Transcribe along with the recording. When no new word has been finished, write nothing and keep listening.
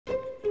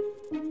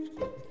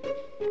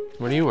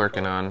What are you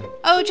working on?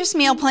 Oh, just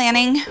meal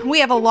planning. We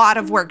have a lot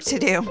of work to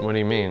do. What do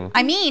you mean?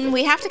 I mean,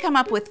 we have to come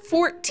up with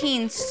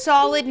 14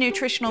 solid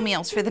nutritional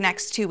meals for the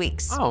next 2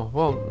 weeks. Oh,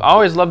 well, I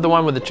always loved the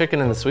one with the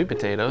chicken and the sweet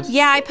potatoes.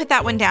 Yeah, I put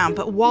that one down,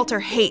 but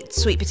Walter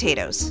hates sweet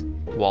potatoes.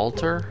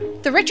 Walter?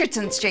 The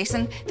Richardsons,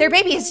 Jason. Their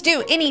baby is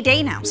due any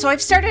day now, so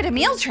I've started a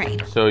meal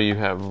train. So you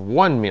have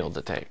one meal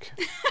to take.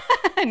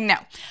 No.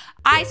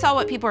 I saw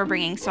what people were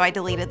bringing, so I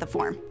deleted the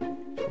form.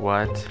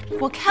 What?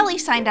 Well, Kelly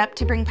signed up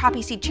to bring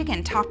poppy seed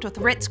chicken topped with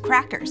Ritz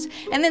crackers.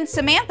 And then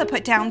Samantha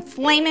put down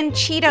Flamin'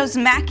 Cheetos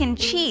mac and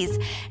cheese.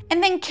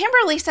 And then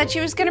Kimberly said she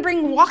was gonna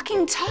bring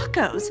walking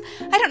tacos.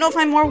 I don't know if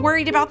I'm more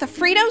worried about the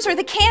Fritos or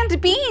the canned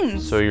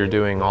beans. So you're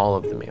doing all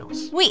of the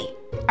meals? We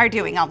are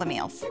doing all the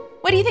meals.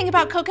 What do you think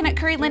about coconut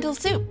curry lentil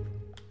soup?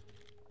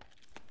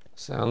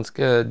 Sounds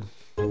good.